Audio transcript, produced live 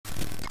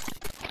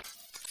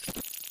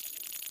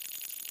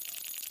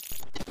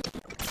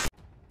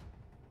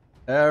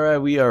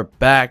Alright, we are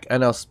back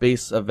on our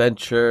space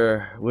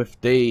adventure with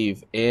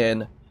Dave,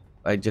 and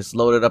I just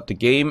loaded up the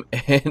game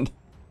and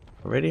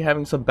already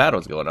having some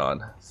battles going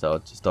on. So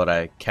just thought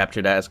I'd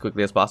capture that as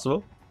quickly as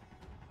possible.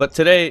 But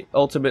today,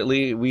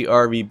 ultimately, we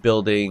are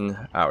rebuilding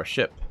our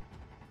ship.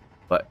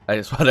 But I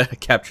just want to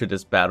capture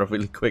this battle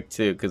really quick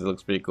too, because it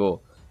looks pretty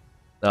cool.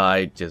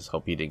 I just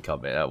hope he didn't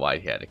come in. That's why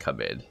he had to come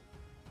in.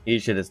 He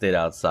should have stayed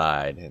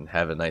outside and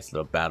have a nice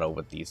little battle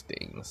with these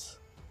things.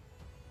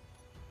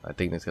 I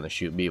think it's gonna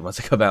shoot me once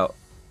I come out.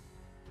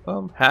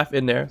 Half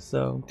in there,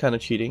 so I'm kind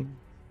of cheating.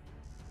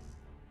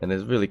 And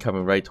it's really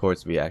coming right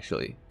towards me,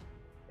 actually.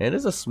 And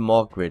it's a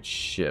small grid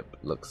ship,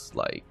 looks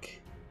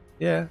like.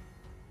 Yeah.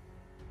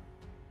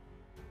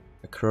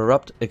 A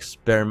corrupt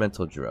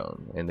experimental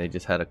drone. And they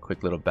just had a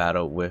quick little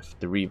battle with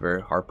the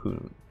Reaver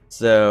Harpoon.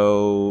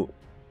 So...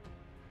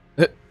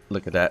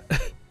 look at that.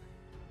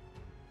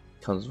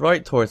 Comes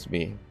right towards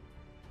me.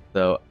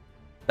 So,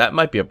 that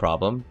might be a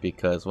problem,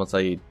 because once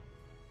I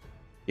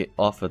get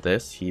off of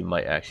this, he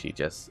might actually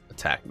just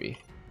attack me.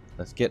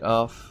 Let's get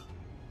off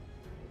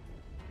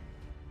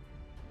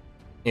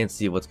and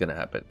see what's gonna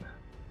happen.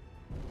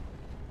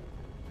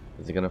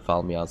 Is it gonna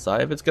follow me outside?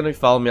 If it's gonna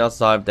follow me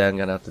outside, then I'm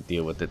gonna have to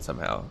deal with it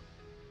somehow.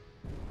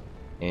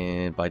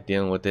 And by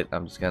dealing with it,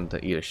 I'm just gonna have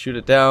to either shoot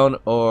it down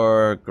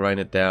or grind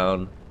it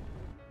down,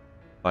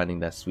 finding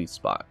that sweet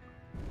spot.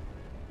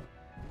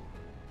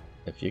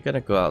 If you're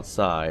gonna go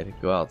outside,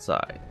 go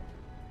outside.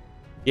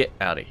 Get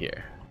out of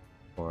here.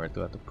 Or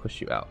do I have to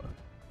push you out?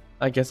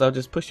 I guess I'll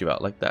just push you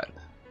out like that.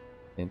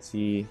 And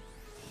see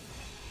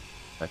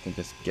if I can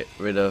just get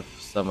rid of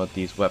some of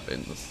these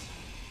weapons.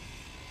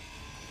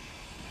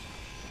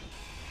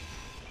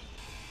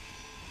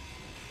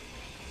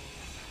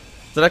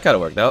 So that kind of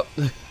worked out.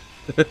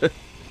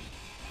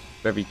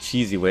 Very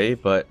cheesy way,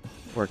 but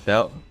worked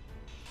out.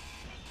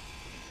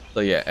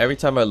 So yeah, every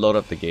time I load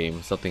up the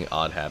game, something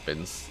odd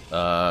happens.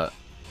 I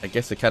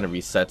guess it kind of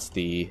resets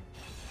the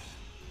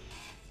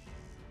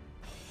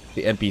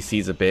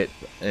NPCs a bit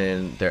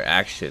and their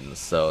actions,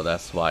 so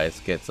that's why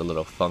it gets a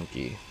little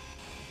funky.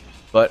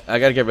 But I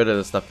gotta get rid of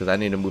this stuff because I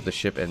need to move the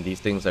ship, and these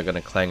things are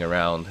gonna clang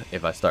around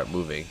if I start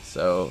moving,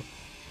 so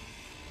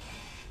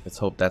let's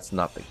hope that's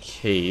not the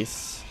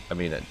case. I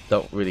mean, I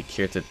don't really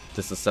care to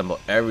disassemble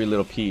every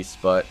little piece,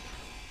 but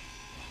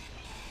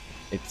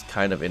it's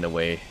kind of in a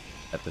way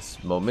at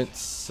this moment,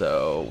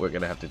 so we're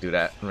gonna have to do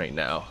that right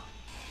now.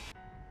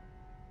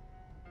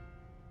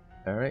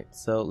 Alright,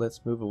 so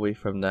let's move away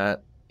from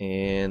that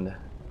and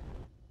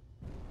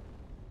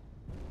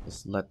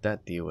just let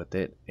that deal with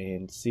it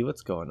and see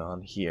what's going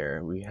on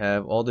here. We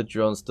have all the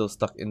drones still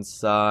stuck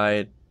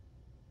inside.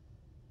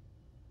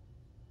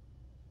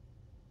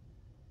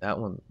 That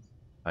one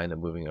kind of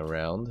moving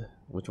around.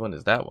 Which one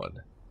is that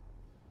one?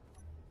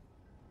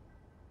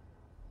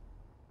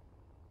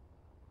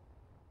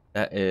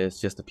 That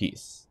is just a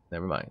piece.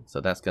 Never mind.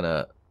 So that's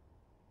gonna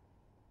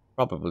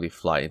probably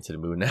fly into the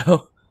moon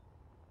now.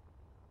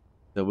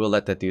 So we'll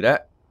let that do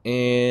that.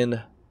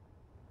 And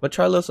I'm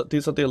gonna try to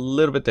do something a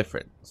little bit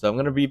different. So I'm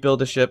gonna rebuild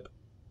the ship,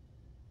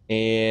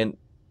 and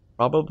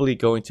probably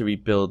going to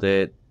rebuild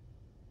it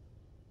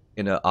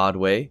in an odd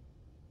way.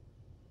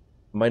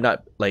 Might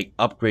not like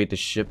upgrade the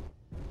ship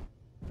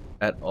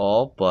at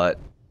all, but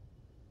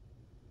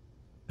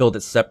build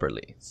it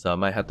separately. So I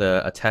might have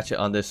to attach it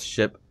on this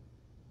ship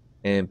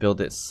and build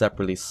it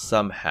separately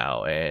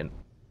somehow, and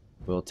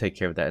we'll take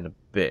care of that in a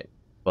bit.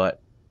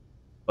 But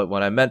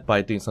what I meant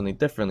by doing something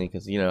differently,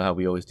 because you know how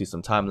we always do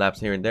some time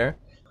lapse here and there,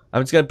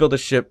 I'm just gonna build a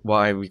ship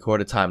while I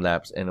record a time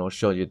lapse, and it'll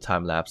show you the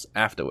time lapse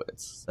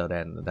afterwards. So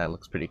then that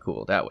looks pretty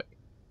cool that way.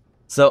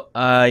 So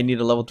I need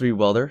a level 3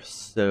 welder,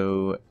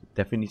 so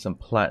definitely need some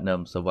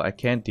platinum. So what I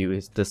can do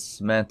is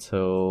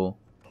dismantle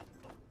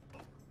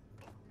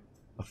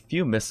a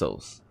few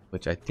missiles,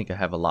 which I think I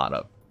have a lot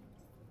of.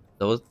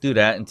 So let's do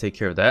that and take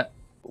care of that.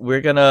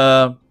 We're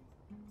gonna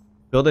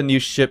build a new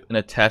ship and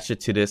attach it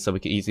to this so we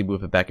can easily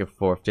move it back and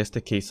forth just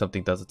in case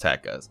something does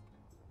attack us.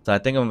 So I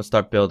think I'm gonna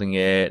start building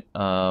it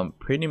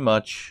pretty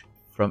much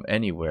from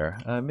anywhere.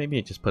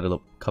 Maybe just put a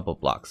couple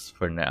blocks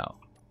for now.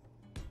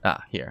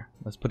 Here.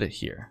 Let's put it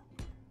here.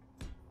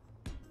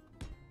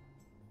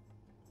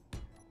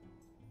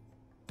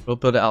 We'll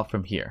build it out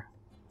from here.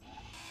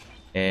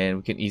 And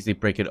we can easily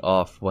break it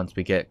off once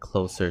we get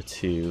closer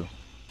to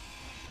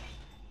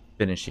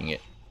finishing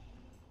it.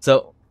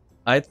 So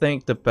I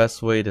think the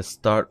best way to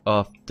start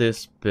off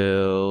this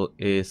build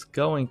is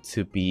going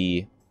to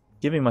be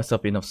giving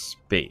myself enough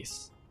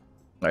space.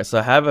 Alright, so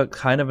I have a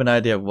kind of an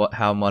idea of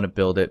how I want to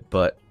build it,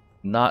 but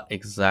not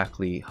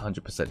exactly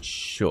 100%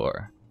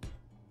 sure.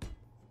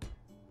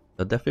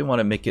 I definitely want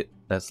to make it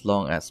as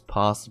long as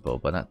possible,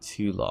 but not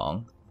too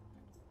long.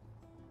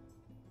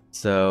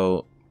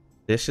 So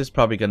this is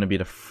probably going to be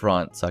the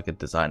front, so I could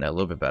design it a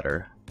little bit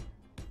better.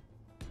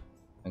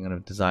 I'm going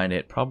to design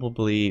it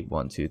probably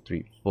 1, 2,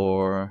 3,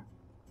 4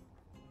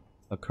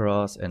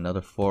 across,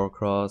 another 4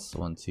 across,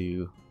 1,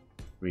 2,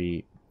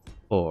 3,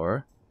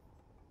 4.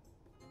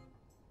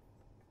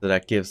 So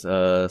that gives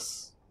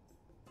us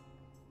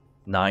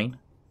 9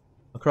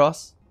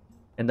 across.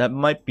 And that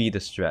might be the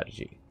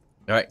strategy.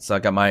 Alright, so I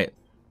got my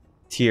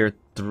tier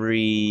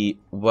 3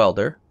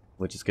 welder,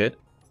 which is good.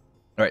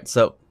 Alright,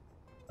 so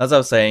as I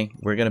was saying,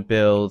 we're gonna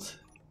build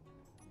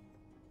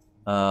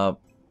 9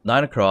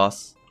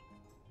 across.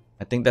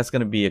 I think that's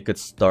gonna be a good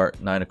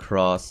start, 9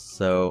 across.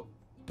 So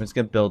we're just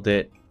gonna build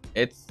it.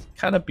 It's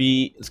gonna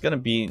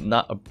be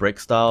not a brick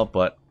style,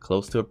 but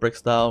close to a brick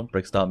style.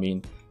 Brick style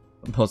mean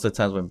most of the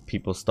times when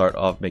people start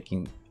off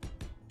making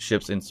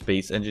ships in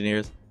Space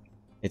Engineers,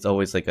 it's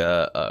always like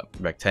a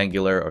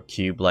rectangular or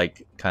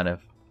cube-like kind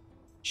of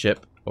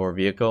ship or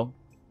vehicle.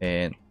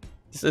 And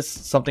this is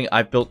something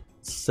I built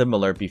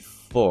similar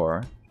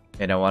before,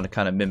 and I want to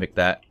kind of mimic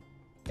that.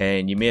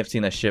 And you may have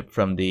seen a ship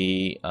from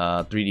the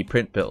 3D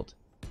print build,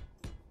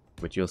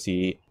 which you'll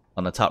see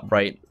on the top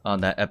right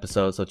on that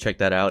episode. So check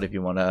that out if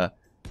you want to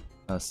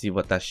see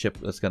what that ship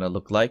is going to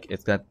look like.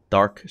 It's that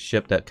dark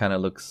ship that kind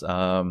of looks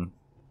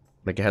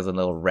like it has a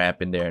little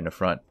ramp in there in the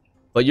front.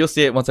 But you'll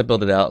see it once I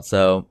build it out.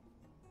 So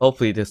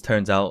hopefully this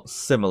turns out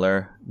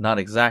similar. Not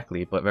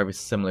exactly, but very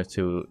similar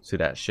to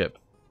that ship.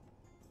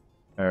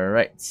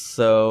 Alright,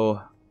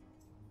 so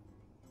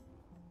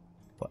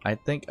what I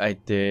think I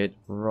did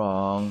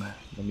wrong.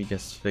 Let me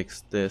just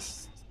fix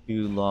this.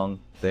 Too long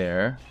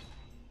there.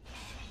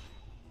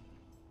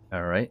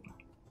 Alright.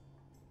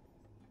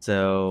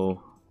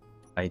 So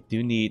I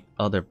do need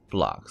other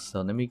blocks.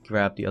 So let me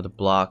grab the other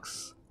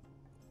blocks.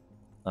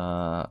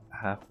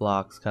 Half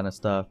blocks kind of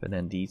stuff, and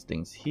then these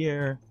things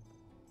here.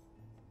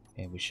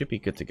 And we should be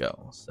good to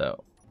go.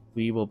 So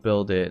we will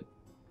build it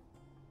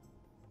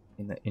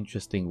in an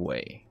interesting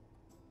way.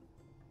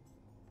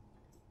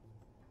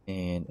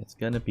 And it's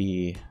gonna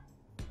be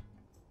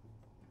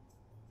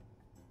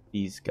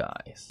these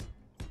guys.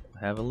 I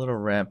have a little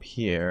ramp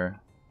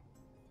here.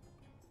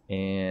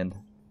 And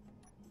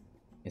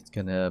it's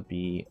gonna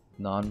be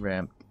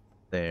non-ramped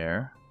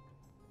there.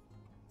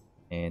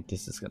 And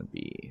this is gonna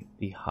be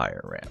the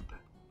higher ramp.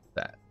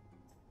 That.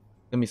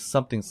 It's gonna be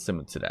something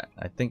similar to that.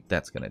 I think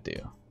that's gonna do.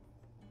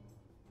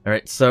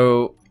 Alright,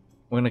 so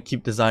we're gonna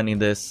keep designing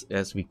this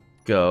as we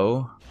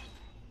go.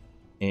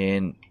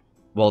 And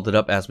weld it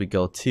up as we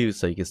go too,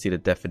 so you can see the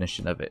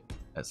definition of it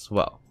as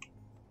well.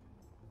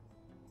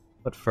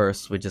 But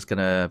first, we're just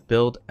gonna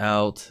build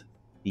out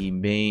the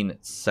main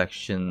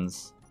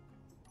sections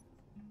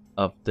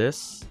of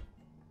this.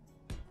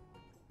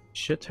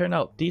 Should turn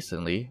out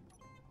decently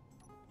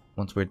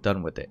once we're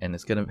done with it, and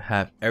it's gonna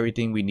have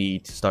everything we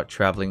need to start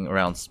traveling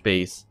around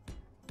space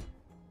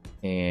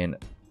and,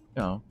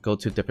 you know, go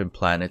to different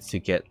planets to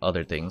get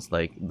other things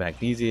like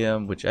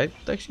magnesium, which I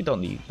actually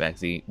don't need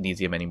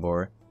magnesium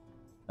anymore.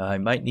 I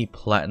might need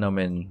platinum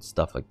and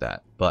stuff like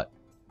that, but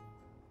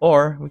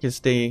or we can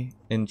stay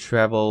and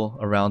travel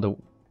around the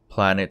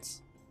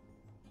planets,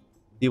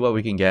 see what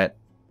we can get,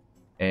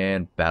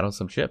 and battle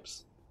some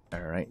ships.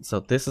 Alright, so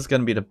this is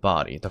going to be the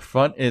body. The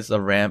front is a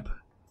ramp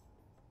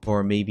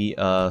for maybe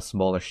a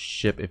smaller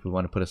ship if we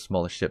want to put a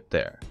smaller ship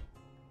there.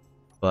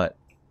 But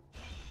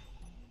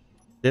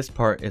this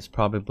part is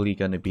probably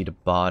going to be the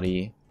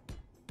body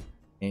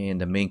and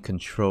the main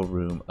control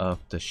room of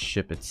the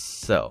ship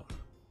itself.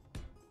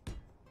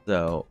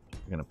 So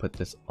we're going to put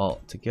this all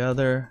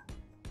together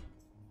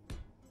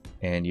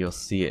and you'll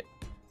see it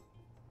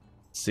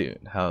soon,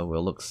 how it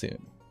will look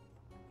soon.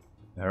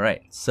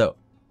 Alright, so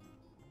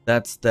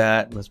that's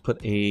that. Let's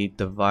put a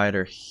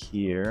divider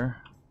here.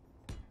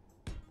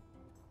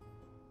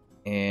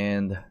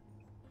 And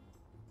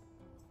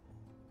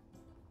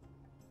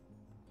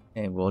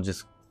we'll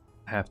just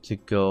have to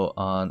go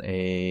on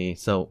a...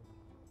 So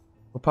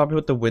we'll probably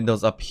put the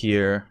windows up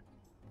here.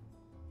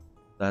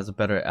 That's a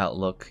better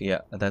outlook.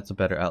 Yeah, that's a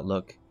better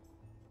outlook.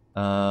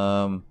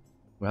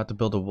 We'll have to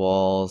build the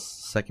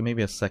walls.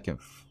 Maybe a second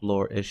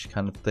floor-ish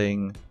kind of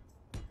thing.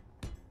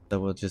 So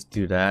we'll just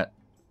do that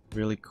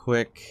really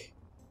quick.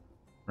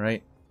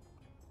 Right?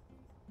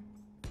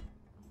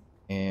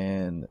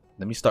 And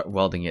let me start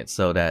welding it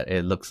so that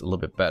it looks a little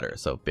bit better.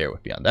 So bear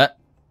with me on that.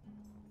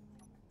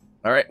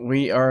 Alright,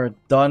 we are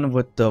done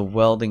with the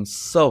welding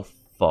so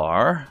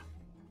far.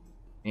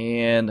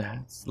 And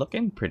it's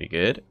looking pretty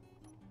good.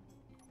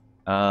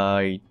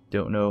 I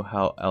don't know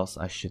how else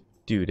I should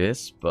do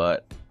this,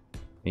 but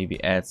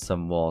maybe add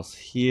some walls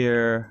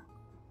here.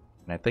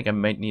 And I think I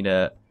might need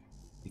to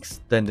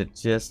extend it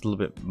just a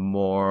little bit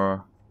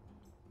more.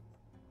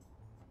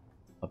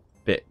 A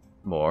bit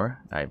more,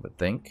 I would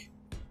think.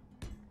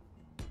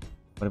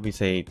 What if we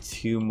say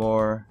 2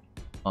 more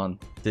on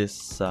this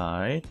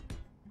side?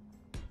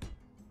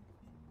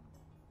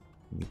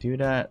 Can we do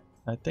that?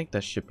 I think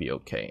that should be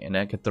okay. And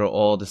I can throw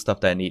all the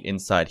stuff that I need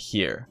inside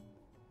here.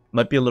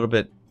 Might be a little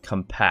bit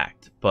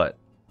compact, but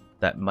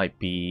that might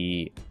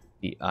be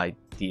the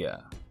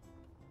idea.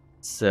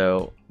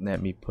 So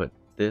let me put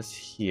this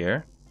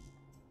here.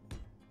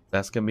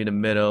 That's gonna be the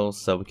middle,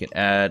 so we can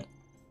add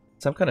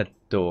some kind of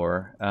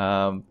door.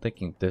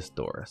 Thinking this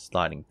door,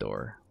 sliding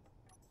door.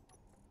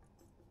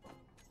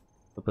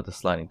 We'll put the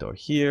sliding door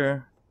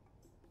here.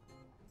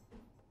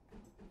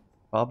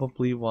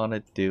 Probably want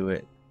to do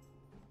it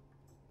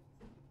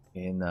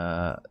in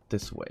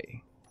this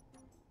way.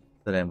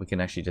 So then we can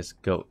actually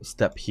just go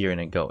step here and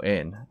then go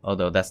in.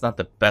 Although that's not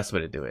the best way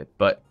to do it,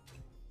 but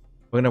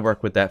we're gonna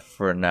work with that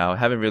for now. I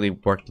haven't really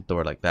worked the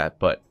door like that,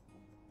 but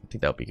I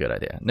think that would be a good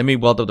idea. Let me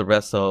weld up the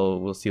rest so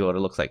we'll see what it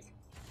looks like.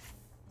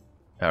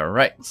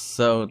 Alright,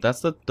 so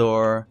that's the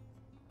door.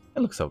 It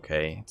looks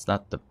okay. It's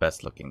not the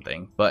best looking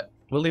thing, but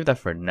we'll leave that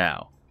for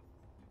now.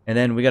 And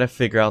then we gotta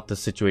figure out the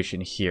situation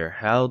here.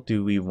 How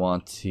do we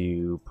want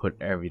to put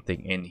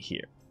everything in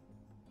here?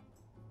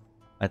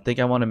 I think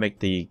I want to make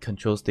the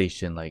control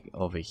station like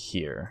over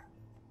here.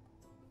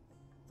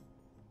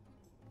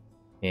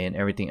 And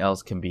everything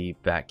else can be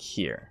back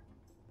here.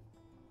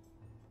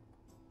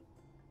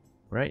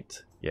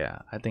 Right? Yeah,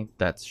 I think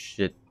that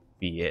should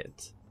be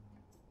it.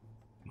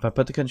 If I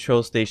put the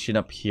control station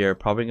up here,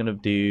 probably gonna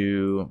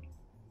do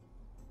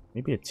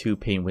maybe a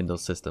 2-pane window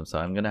system, so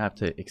I'm gonna have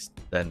to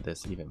extend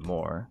this even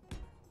more.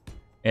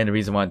 And the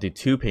reason why I do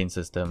 2-pane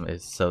system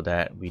is so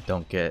that we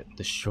don't get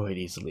destroyed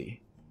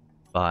easily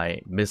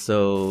by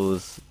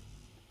missiles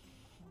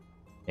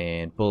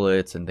and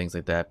bullets and things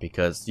like that,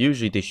 because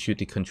usually they shoot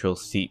the control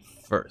seat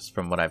first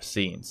from what I've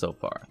seen so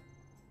far,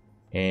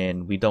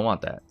 and we don't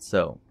want that.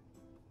 So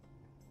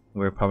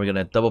we're probably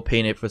gonna double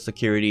paint it for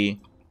security,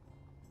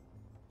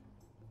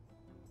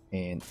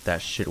 and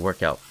that should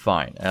work out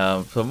fine.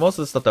 So most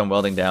of the stuff that I'm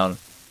welding down,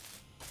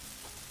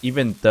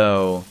 even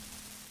though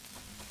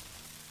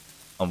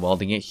I'm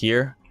welding it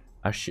here,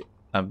 I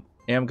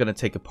am gonna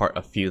take apart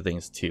a few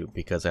things too,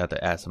 because I have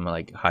to add some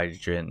like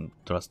hydrogen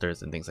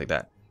thrusters and things like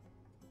that.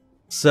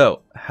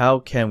 So how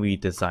can we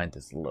design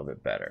this a little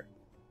bit better,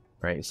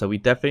 right? So we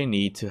definitely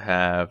need to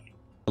have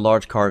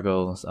large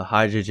cargoes, a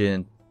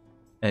hydrogen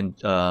and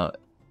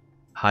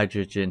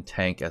hydrogen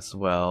tank as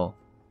well,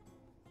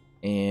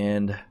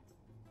 and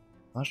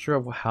I'm not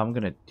sure how I'm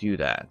gonna do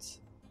that.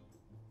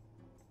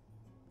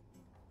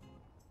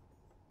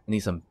 I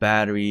need some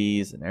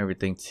batteries and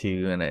everything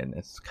too, and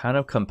it's kind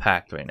of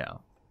compact right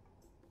now.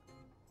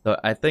 So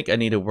I think I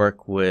need to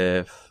work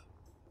with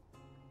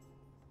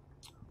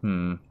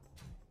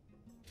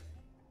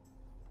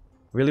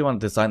really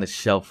want to design the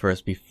shell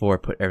first before I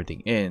put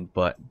everything in,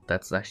 but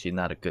that's actually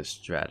not a good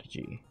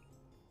strategy.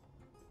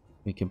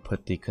 We can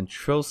put the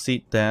control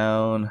seat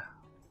down.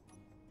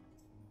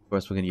 Of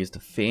course, we're gonna use the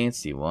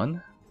fancy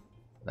one.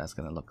 That's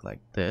gonna look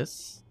like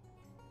this.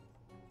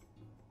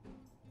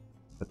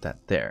 Put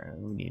that there.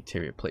 We need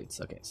interior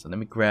plates. Okay, so let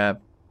me grab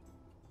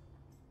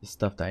the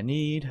stuff that I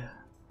need.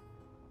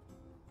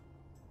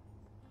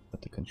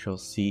 Put the control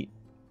seat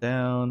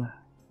down.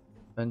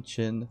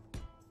 Suspension.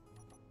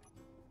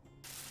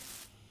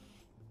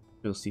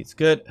 Control seat's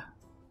good.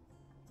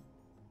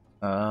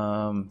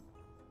 I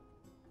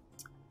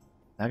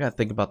gotta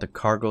think about the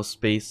cargo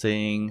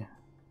spacing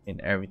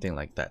and everything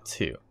like that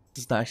too.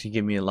 This does not actually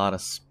give me a lot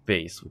of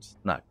space, which is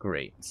not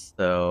great.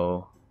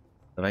 So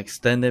if I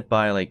extend it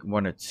by like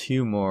 1 or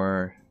 2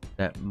 more,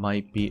 that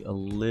might be a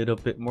little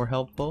bit more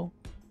helpful.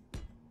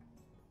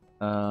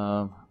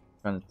 Trying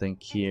to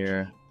think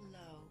here.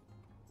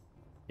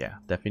 Yeah,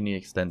 definitely need to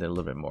extend it a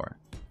little bit more.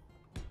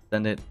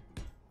 Extend it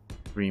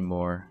 3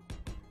 more,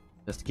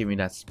 just to give me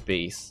that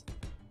space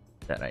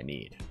that I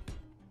need.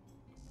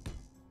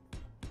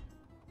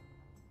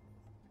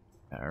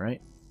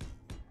 Alright.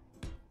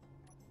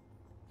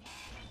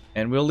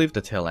 And we'll leave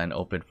the tail end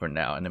open for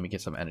now, and then we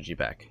get some energy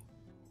back.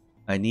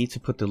 I need to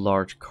put the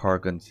large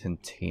cargo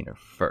container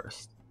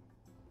first.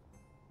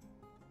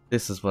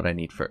 This is what I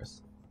need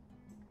first.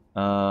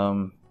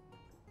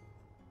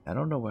 I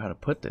don't know how to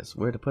put this.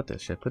 Where to put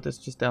this? Should I put this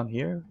just down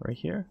here? Right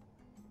here?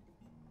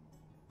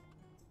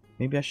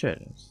 Maybe I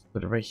should. Just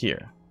put it right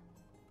here.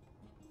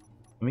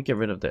 Let me get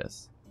rid of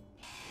this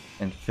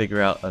and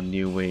figure out a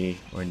new way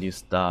or a new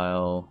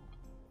style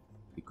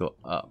to go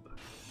up.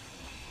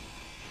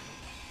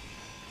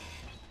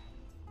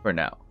 For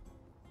now.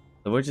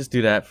 So we'll just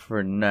do that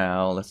for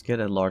now. Let's get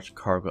a large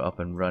cargo up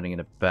and running in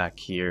the back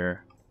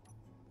here.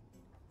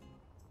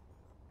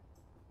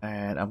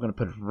 And I'm going to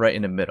put it right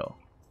in the middle.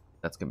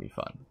 That's going to be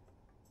fun.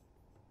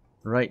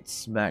 Right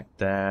smack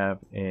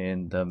dab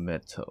in the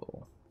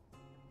middle.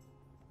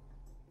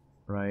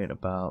 Right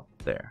about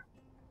there.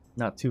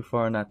 Not too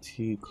far, not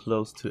too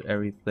close to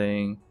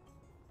everything.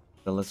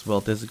 So let's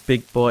weld this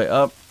big boy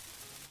up.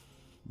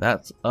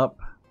 That's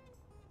up.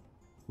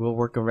 We'll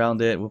work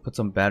around it. We'll put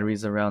some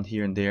batteries around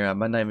here and there. I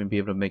might not even be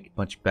able to make a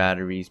bunch of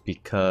batteries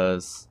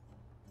because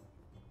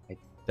I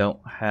don't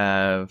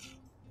have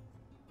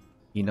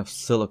enough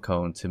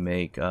silicone to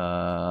make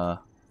power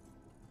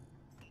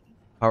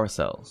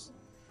cells.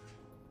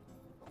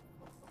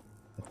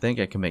 I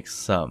think I can make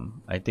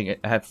some. I think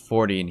I have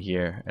 40 in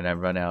here and I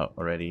run out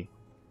already.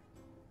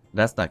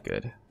 That's not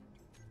good.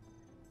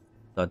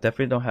 So I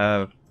definitely don't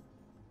have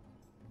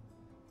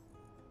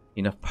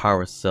enough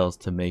power cells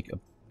to make a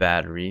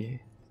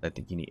battery. I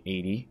think you need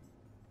 80.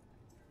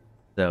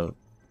 So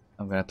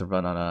I'm gonna have to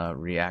run on a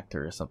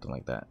reactor or something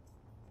like that.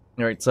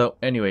 Alright, so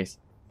anyways,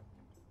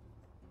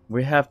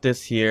 we have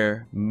this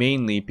here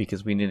mainly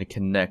because we need to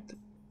connect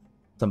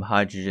some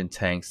hydrogen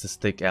tanks to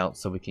stick out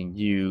so we can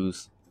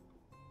use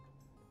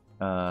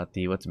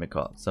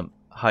the some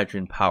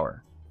hydrogen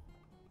power.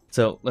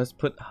 So let's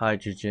put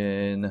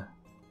hydrogen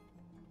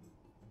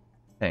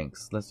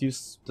tanks. Let's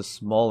use the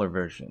smaller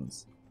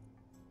versions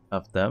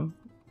of them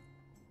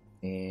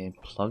and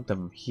plug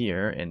them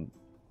here and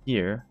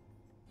here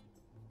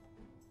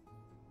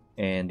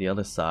and the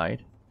other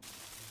side.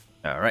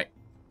 Alright,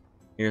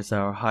 here's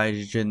our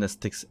hydrogen that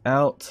sticks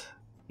out,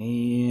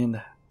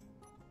 and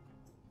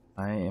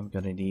I am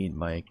gonna need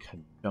my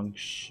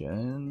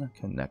conjunction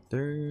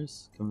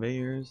connectors,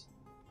 conveyors.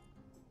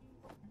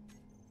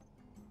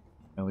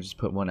 And we'll just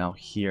put one out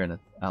here and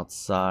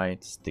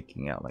outside,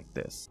 sticking out like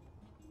this.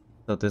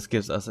 So this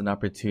gives us an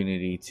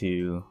opportunity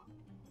to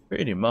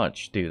pretty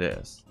much do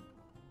this.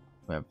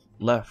 We have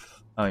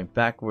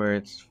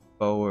backwards,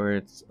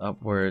 forwards,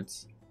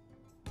 upwards,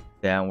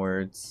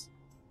 downwards,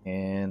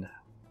 and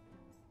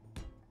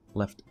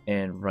left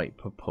and right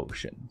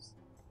propulsions.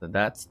 So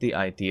that's the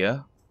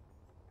idea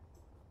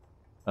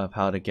of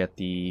how to get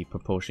the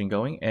propulsion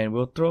going, and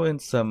we'll throw in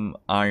some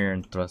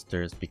iron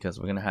thrusters because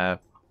we're gonna have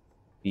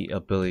the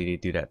ability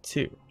to do that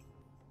too.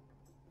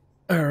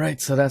 Alright,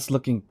 so that's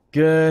looking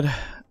good.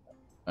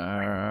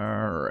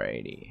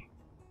 Alrighty.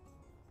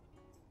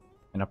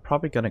 And I'm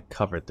probably gonna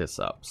cover this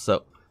up.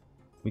 So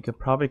we could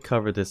probably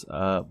cover this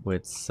up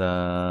with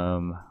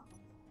some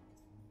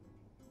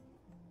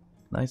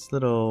nice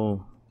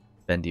little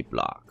bendy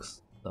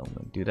blocks. So I'm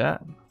gonna do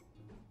that.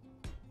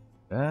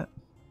 That.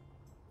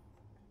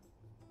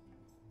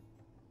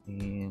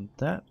 And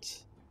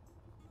that.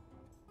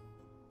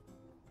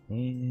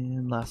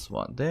 And last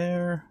one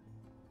there.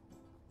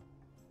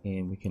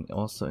 And we can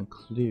also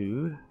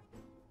include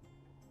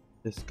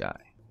this guy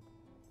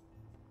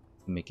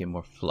to make it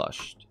more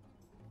flushed.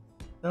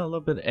 A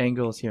little bit of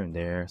angles here and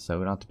there, so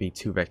we don't have to be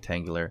too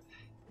rectangular.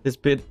 The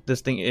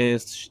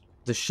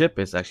ship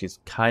is actually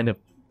kind of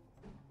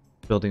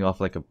building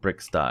off like a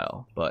brick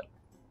style, but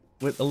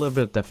with a little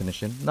bit of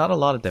definition. Not a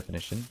lot of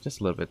definition, just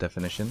a little bit of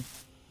definition.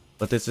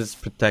 But this is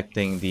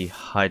protecting the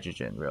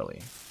hydrogen,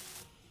 really.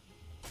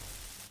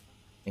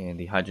 And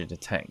the hydrogen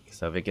tank.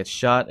 So if it gets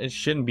shot, it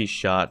shouldn't be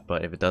shot,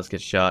 but if it does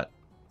get shot,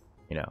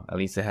 you know, at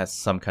least it has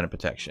some kind of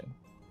protection.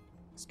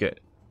 It's good.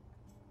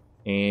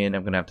 And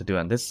I'm gonna have to do it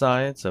on this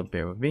side, so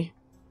bear with me.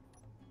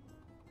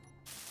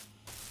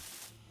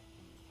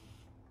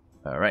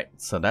 Alright,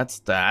 so that's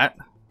that.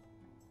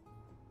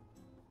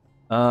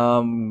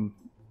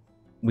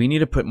 We need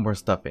to put more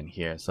stuff in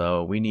here.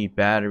 So we need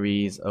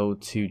batteries,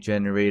 O2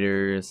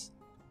 generators,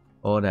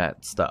 all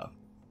that stuff.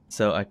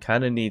 So I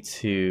kind of need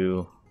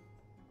to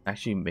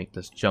actually make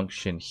this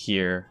junction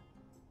here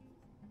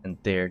and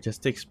there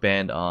just to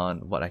expand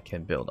on what I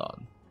can build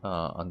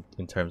on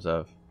in terms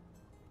of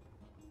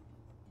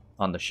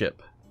on the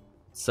ship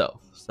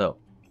itself. So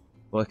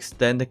we'll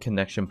extend the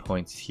connection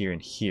points here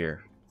and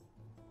here,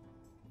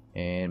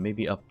 and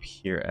maybe up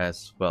here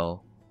as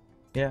well.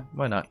 Yeah,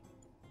 why not?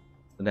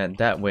 And then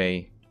that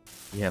way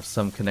you have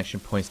some connection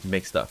points to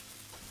make stuff.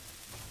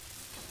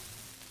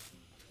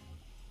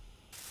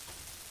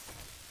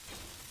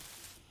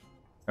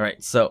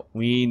 Alright, so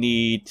we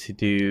need to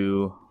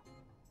do,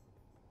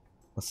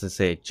 let's just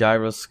say,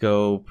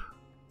 gyroscope.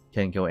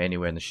 Can't go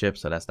anywhere in the ship,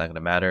 so that's not going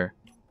to matter.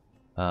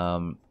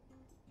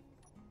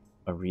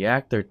 A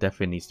reactor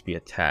definitely needs to be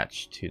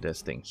attached to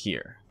this thing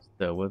here.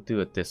 So we'll do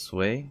it this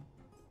way.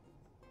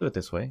 Do it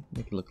this way,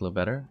 make it look a little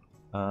better.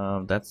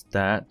 That's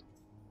that.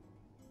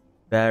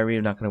 Battery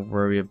I'm not going to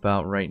worry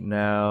about right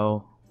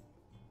now.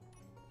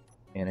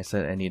 And I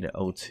said I need an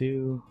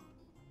O2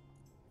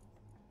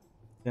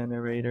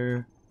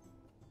 generator.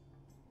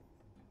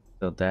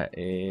 So that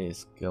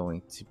is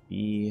going to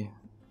be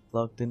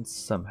plugged in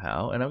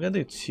somehow. And I'm going to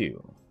do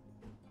two.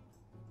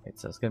 Right,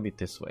 so it's going to be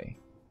this way.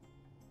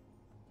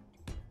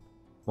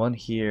 One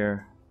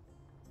here.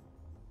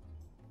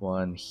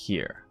 One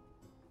here.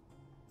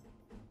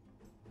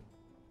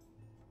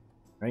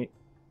 Right?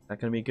 Is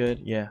that going to be good?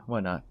 Yeah, why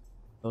not?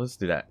 So let's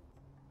do that.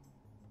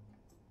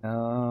 You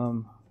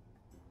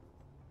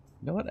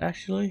know what,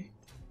 actually?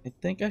 I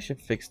think I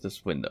should fix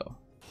this window.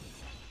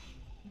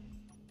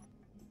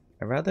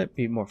 I'd rather it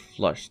be more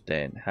flush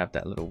than have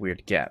that little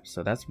weird gap.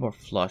 So that's more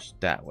flush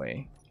that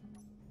way.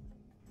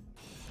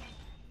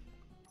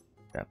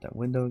 Grab that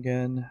window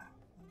again.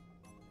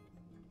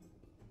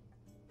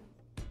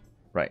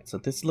 Right, so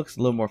this looks a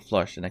little more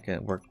flush and I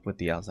can work with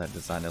the outside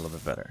design a little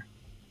bit better.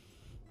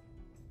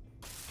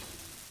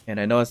 And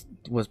I know I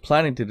was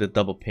planning to do the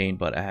double pane,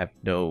 but I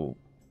don't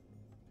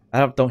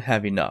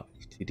have enough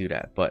to do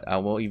that. But I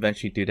will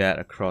eventually do that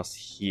across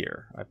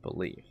here, I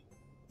believe.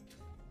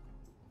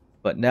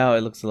 But now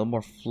it looks a little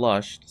more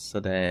flushed so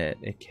that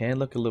it can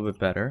look a little bit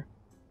better.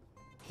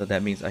 So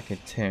that means I can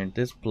turn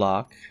this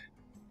block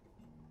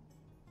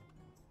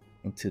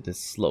into this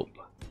slope.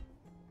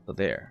 So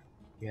there,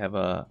 you have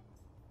a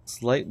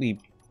slightly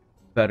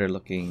better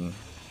looking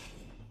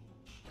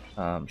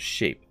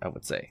shape, I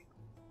would say.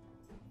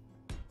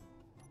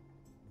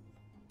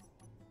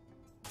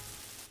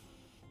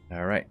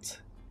 Alright.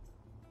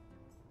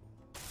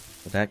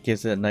 So that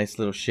gives it a nice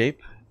little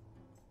shape.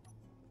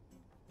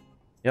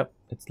 Yep,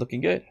 it's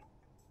looking good.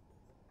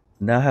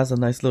 Now it has a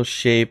nice little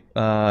shape.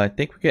 I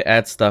think we could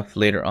add stuff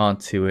later on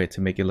to it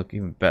to make it look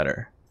even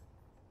better.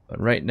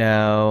 But right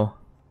now,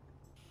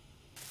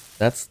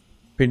 that's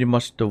pretty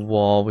much the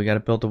wall. We gotta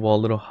build the wall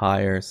a little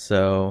higher,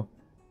 so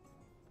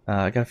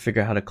I gotta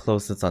figure out how to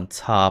close this on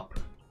top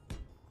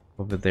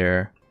over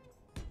there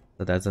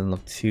so that doesn't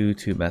look too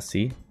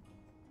messy.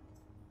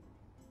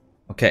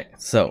 Okay,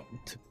 so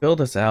to build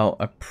this out,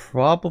 I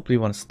probably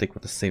want to stick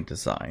with the same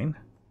design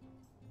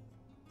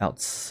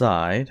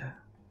outside,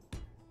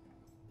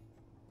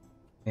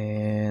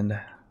 and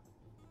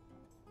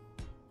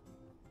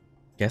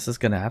guess it's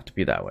gonna have to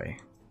be that way.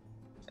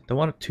 I don't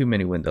want too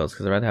many windows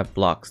because I'd rather have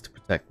blocks to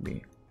protect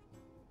me.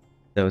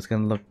 So it's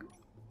gonna look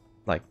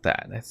like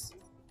that. That's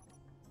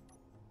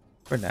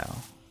for now,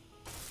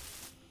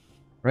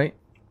 right?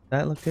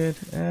 That look good?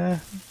 I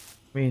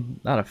mean,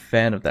 not a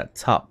fan of that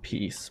top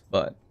piece,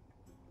 but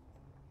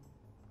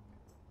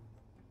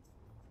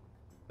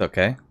it's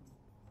okay.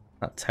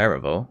 Not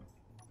terrible.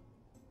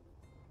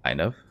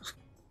 Kind of.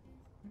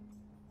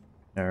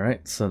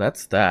 Alright, so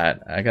that's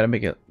that. I gotta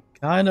make it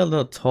kind of a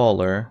little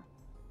taller.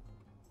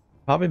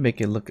 Probably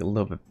make it look a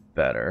little bit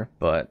better,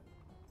 but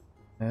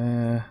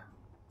we'll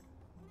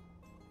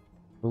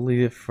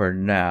leave it for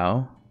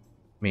now.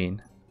 I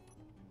mean,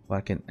 what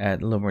I can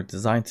add a little more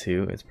design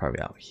to is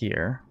probably out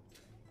here.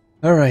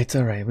 Alright,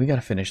 we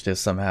gotta finish this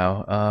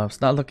somehow.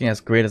 It's not looking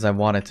as great as I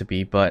want it to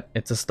be, but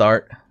it's a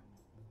start.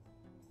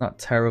 Not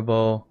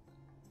terrible.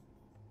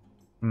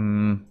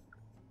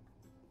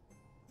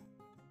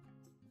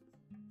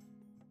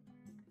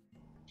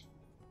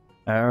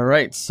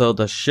 Alright, so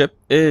the ship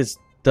is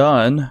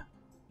done.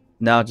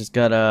 Now just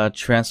gotta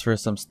transfer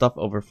some stuff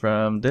over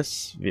from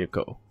this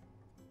vehicle.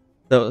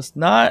 So it's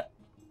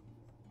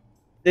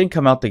didn't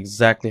come out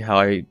exactly how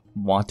I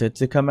wanted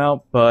to come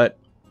out, but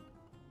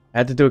I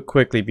had to do it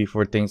quickly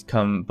before things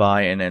come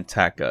by and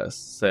attack us.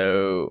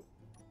 So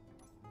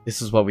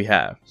this is what we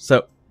have.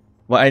 So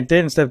what I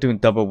did, instead of doing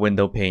double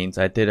window panes,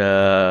 I did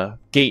a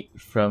gate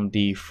from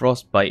the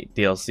Frostbite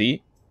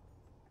DLC.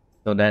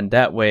 So then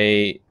that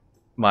way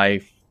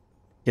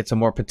get some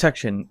more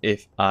protection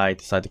if I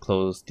decide to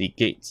close the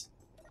gates.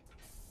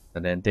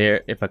 And then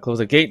if I close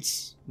the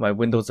gates, my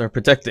windows are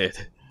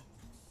protected.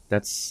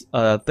 That's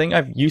a thing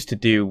I've used to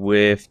do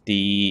with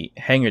the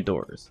hangar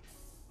doors.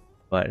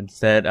 But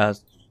instead, I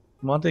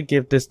wanted to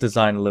give this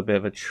design a little bit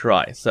of a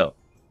try. So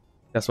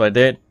that's what I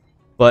did.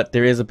 But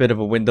there is a bit of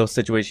a window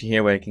situation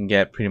here where I can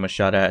get pretty much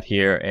shot at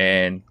here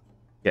and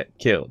get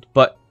killed.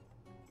 But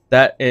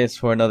that is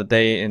for another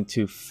day and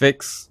to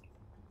fix.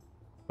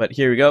 But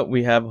here we go.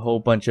 We have a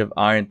whole bunch of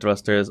iron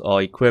thrusters all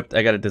equipped.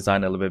 I got to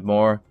design a little bit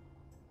more.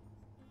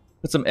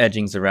 Put some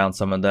edgings around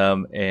some of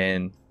them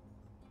and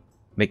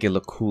make it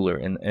look cooler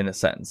in a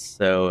sense.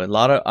 So a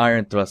lot of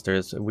iron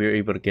thrusters. We were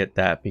able to get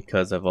that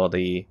because of all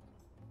the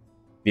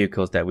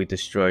vehicles that we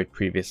destroyed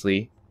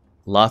previously.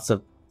 Lots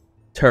of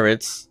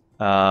turrets.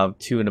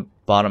 2 in the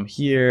bottom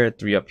here,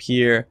 3 up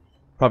here.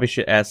 Probably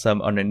should add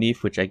some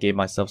underneath, which I gave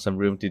myself some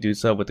room to do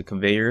so with the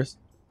conveyors,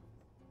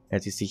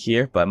 as you see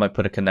here. But I might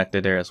put a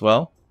connector there as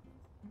well.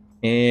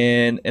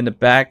 And in the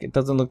back, it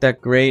doesn't look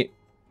that great,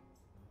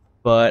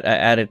 but I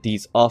added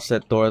these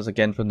offset doors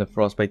again from the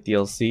Frostbite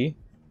DLC.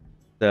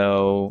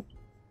 So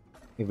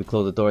if we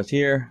close the doors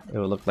here, it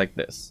will look like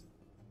this,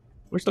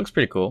 which looks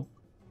pretty cool.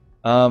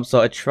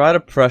 So I try to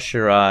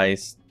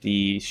pressurize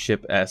the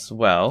ship as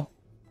well,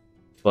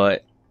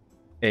 but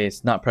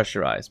it's not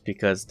pressurized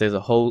because there's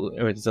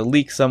a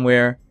leak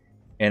somewhere,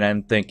 and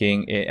I'm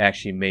thinking it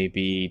actually may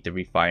be the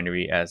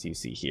refinery, as you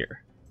see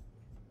here.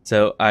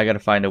 So I gotta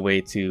find a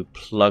way to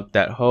plug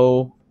that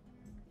hole,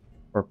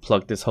 or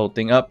plug this whole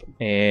thing up,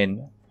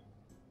 and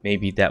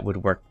maybe that would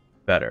work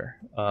better.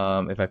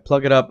 If I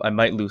plug it up, I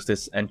might lose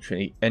this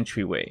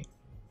entryway.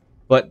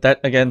 But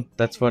that, again,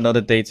 that's for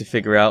another day to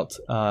figure out.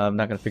 I'm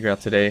not gonna figure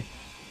out today.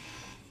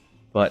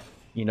 But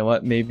you know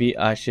what? Maybe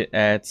I should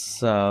add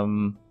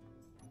some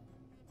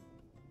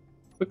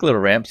quick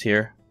little ramps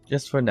here,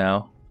 just for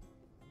now.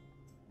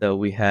 So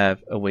we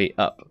have a way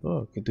up.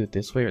 Oh, we can do it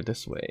this way or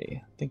this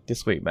way. I think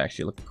this way might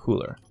actually look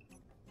cooler.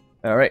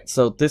 Alright,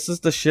 so this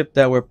is the ship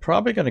that we're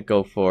probably going to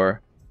go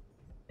for.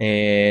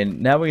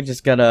 And now we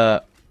just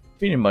gotta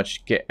pretty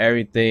much get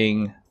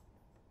everything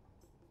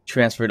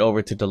transferred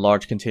over to the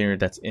large container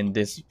that's in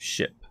this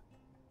ship.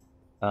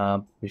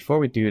 Before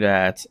we do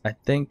that, I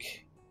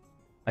think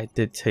I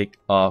did take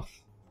off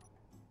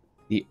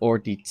the ore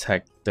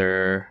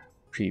detector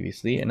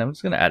previously, and I'm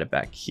just going to add it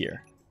back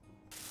here.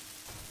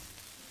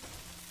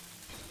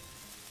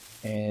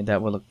 And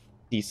that will look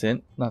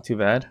decent, not too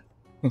bad.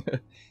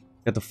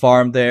 Got the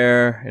farm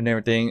there and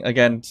everything.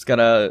 Again, just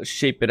gotta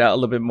shape it out a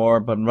little bit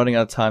more, but I'm running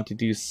out of time to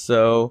do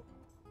so.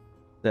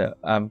 So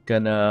I'm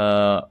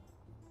gonna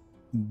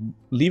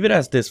leave it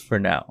as this for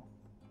now.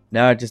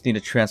 Now I just need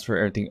to transfer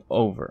everything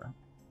over.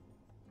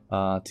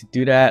 To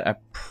do that, I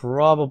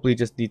probably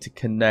just need to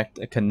connect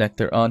a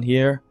connector on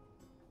here.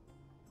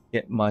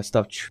 Get my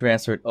stuff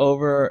transferred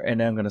over,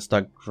 and then I'm gonna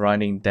start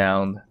grinding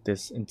down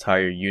this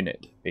entire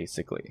unit,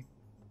 basically.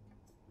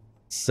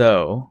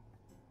 So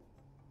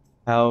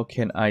how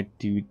can I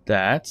do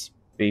that?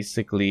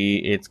 Basically,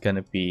 it's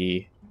gonna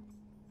be...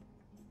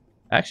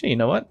 Actually, you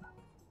know what?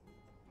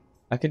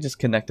 I can just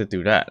connect it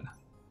through that.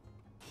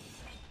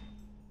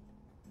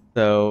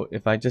 So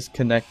if I just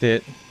connect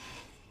it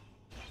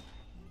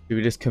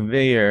through this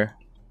conveyor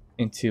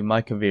into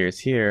my conveyors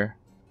here,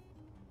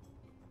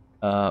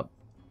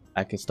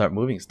 I can start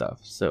moving stuff.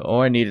 So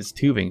all I need is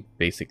tubing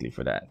basically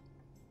for that.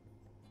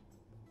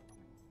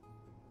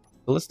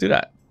 So let's do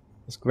that.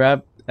 Let's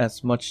grab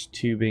as much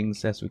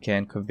tubings as we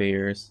can,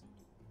 conveyors.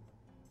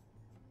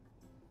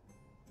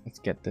 Let's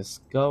get this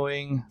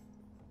going.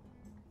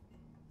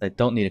 I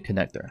don't need a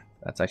connector.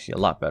 That's actually a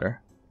lot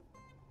better.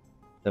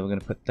 Then we're going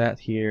to put that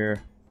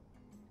here.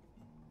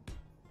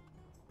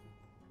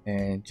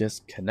 And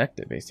just connect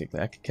it basically.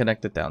 I could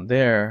connect it down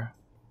there.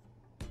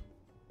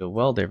 The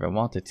welder if I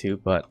wanted to,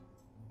 but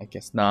I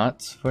guess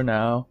not for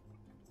now.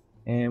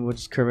 And we'll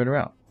just curve it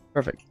around.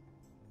 Perfect.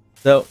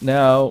 So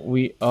now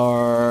we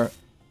are...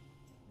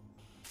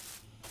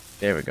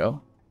 There we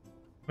go.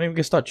 Maybe we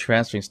can start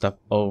transferring stuff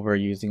over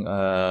using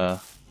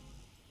a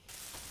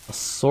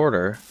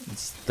sorter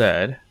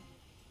instead.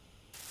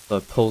 So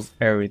it pulls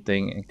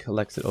everything and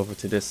collects it over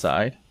to this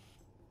side.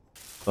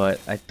 But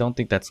I don't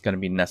think that's going to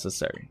be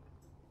necessary.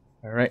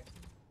 Alright.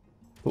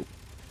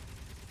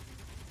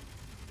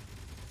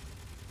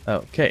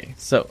 Okay,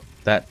 so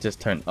that just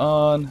turned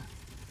on.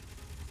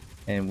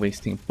 And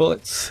wasting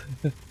bullets.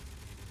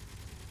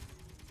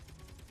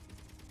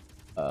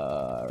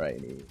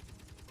 Alrighty.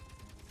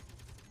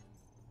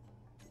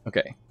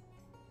 Okay.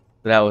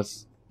 That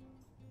was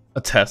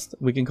a test,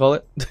 we can call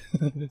it.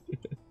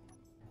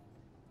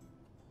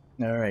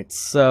 Alright,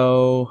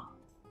 so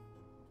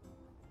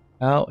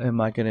how am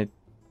I gonna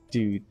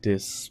do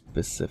this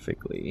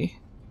specifically?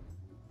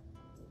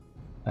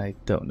 I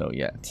don't know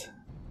yet.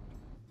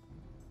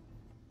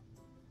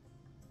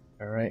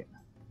 Alright,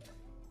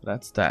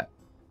 that's that.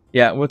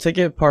 Yeah, we'll take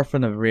it apart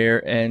from the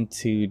rear end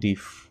to the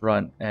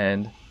front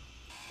end.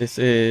 This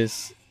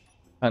is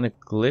kind of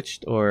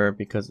glitched, or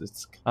because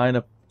it's kind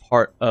of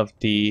part of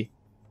the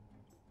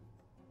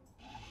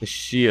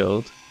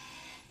shield.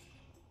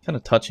 Kind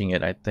of touching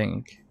it, I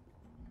think.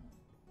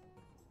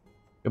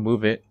 I can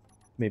move it.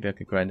 Maybe I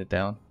could grind it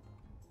down.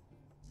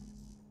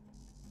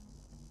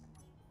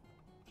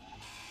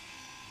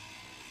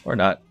 Or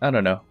not. I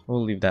don't know.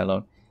 We'll leave that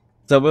alone.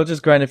 So we'll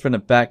just grind it from the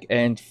back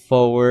end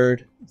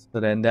forward. So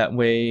then that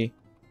way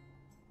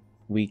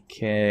we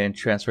can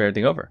transfer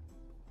everything over.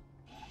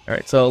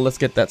 Alright, so let's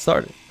get that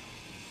started.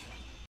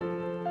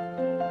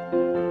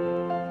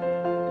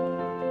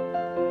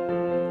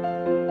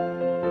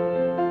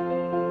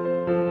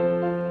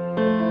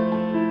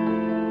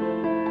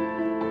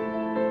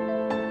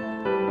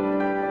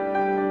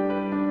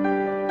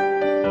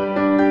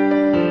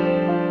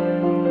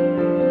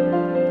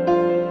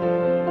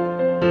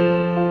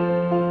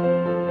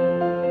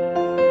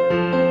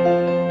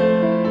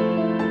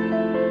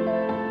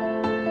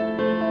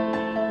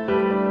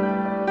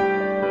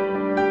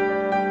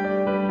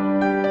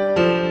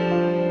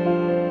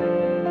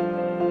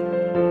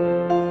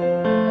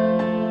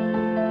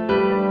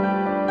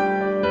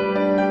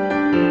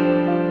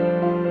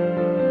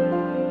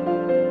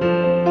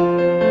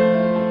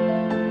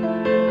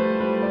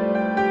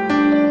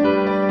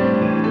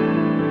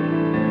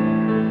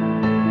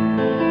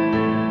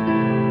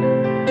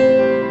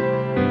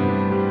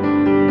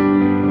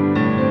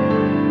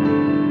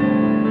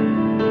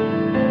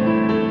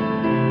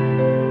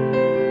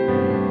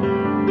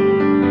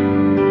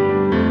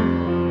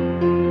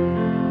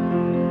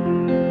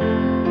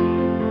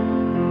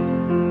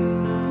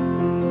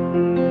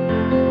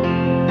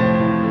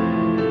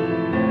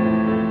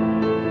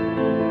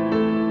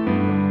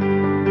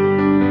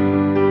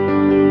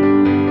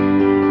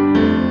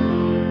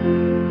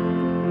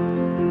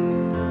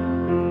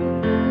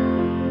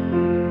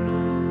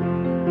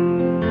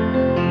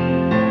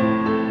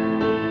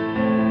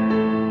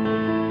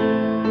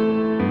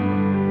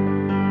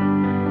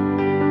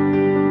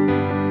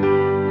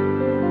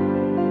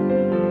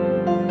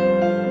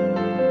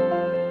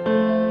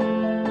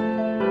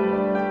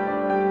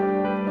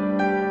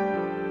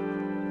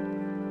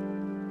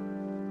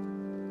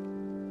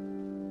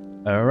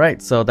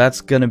 Alright, so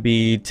that's gonna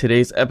be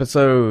today's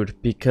episode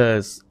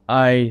because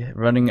I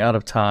running out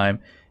of time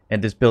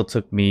and this build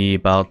took me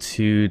about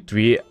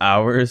 2-3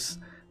 hours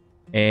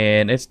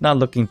and it's not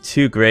looking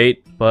too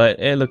great, but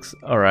it looks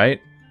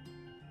alright.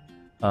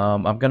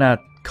 I'm gonna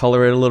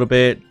color it a little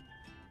bit,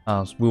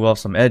 smooth off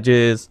some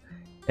edges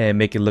and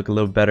make it look a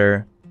little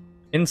better.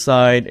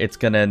 Inside it's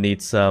gonna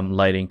need some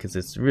lighting because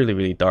it's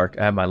really dark.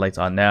 I have my lights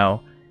on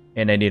now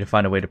and I need to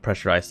find a way to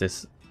pressurize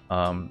this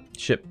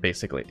ship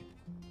basically.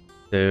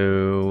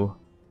 So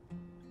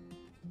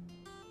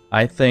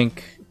I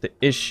think the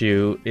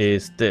issue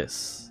is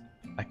this.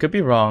 I could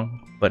be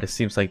wrong, but it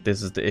seems like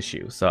this is the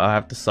issue. So I'll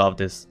have to solve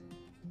this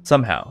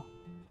somehow.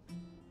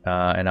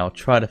 And I'll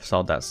try to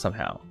solve that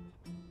somehow.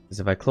 Because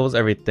if I close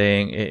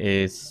everything, it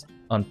is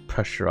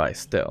unpressurized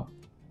still.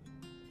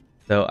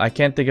 So I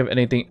can't think of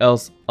anything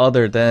else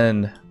other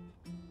than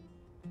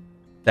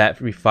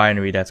that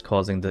refinery that's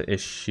causing the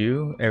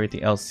issue.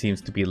 Everything else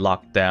seems to be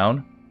locked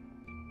down.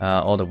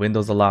 All the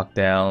windows are locked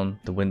down.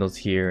 The windows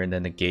here and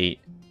then the gate.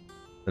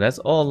 So that's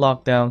all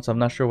locked down. So I'm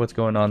not sure what's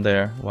going on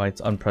there. Why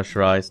it's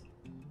unpressurized.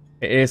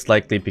 It is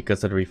likely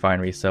because of the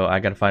refinery. So I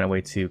gotta find a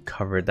way to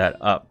cover that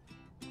up.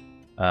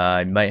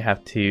 I might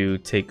have to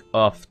take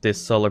off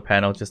this solar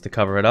panel just to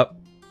cover it up.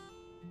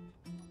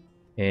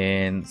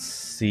 And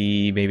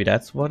see, maybe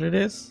that's what it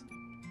is.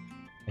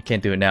 I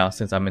can't do it now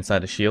since I'm inside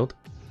the shield.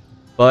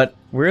 But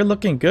we're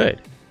looking good.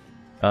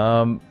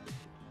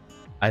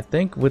 I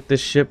think with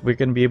this ship we're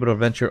going to be able to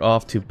venture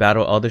off to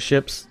battle other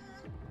ships.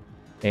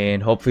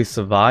 And hopefully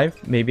survive.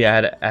 Maybe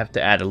I have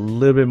to add a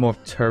little bit more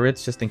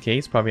turrets just in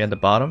case. Probably at the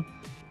bottom.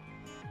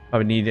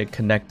 Probably need a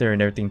connector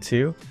and everything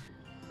too.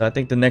 So I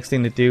think the next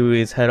thing to do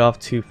is head off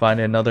to find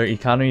another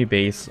economy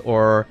base.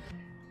 Or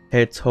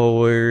head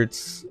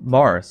towards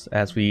Mars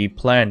as we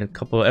planned a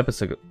couple of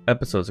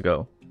episodes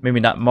ago.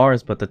 Maybe not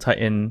Mars, but the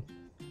Titan,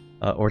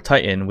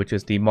 Titan, which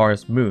is the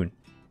Mars moon.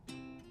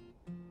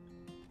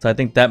 So I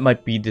think that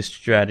might be the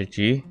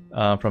strategy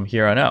from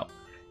here on out.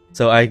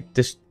 So I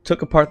just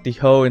took apart the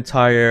whole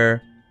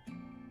entire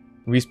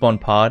respawn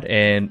pod,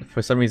 and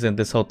for some reason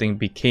this whole thing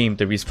became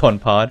the respawn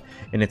pod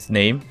in its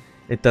name.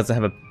 It doesn't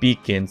have a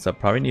beacon, so I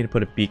probably need to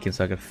put a beacon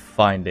so I can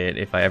find it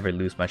if I ever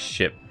lose my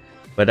ship.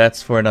 But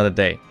that's for another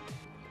day.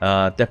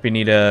 Definitely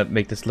need to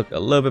make this look a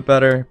little bit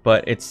better,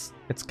 but it's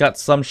got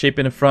some shape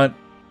in the front,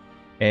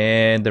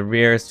 and the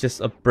rear is just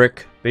a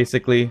brick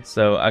basically.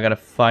 So I gotta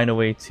find a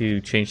way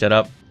to change that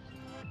up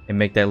and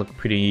make that look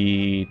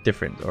pretty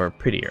different or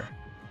prettier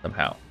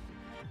somehow.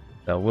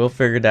 So we'll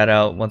figure that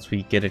out once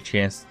we get a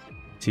chance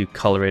to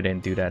color it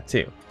and do that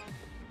too.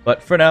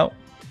 But for now,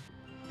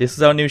 this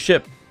is our new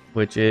ship,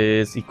 which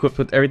is equipped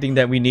with everything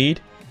that we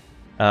need.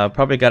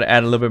 Probably gotta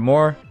add a little bit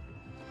more,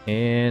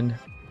 and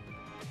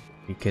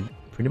we can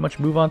pretty much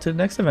move on to the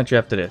next adventure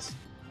after this.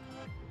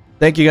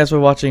 Thank you guys for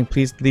watching.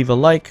 Please leave a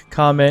like,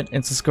 comment,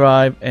 and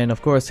subscribe, and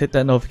of course hit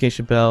that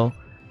notification bell,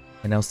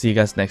 and I'll see you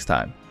guys next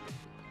time.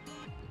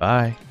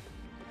 Bye.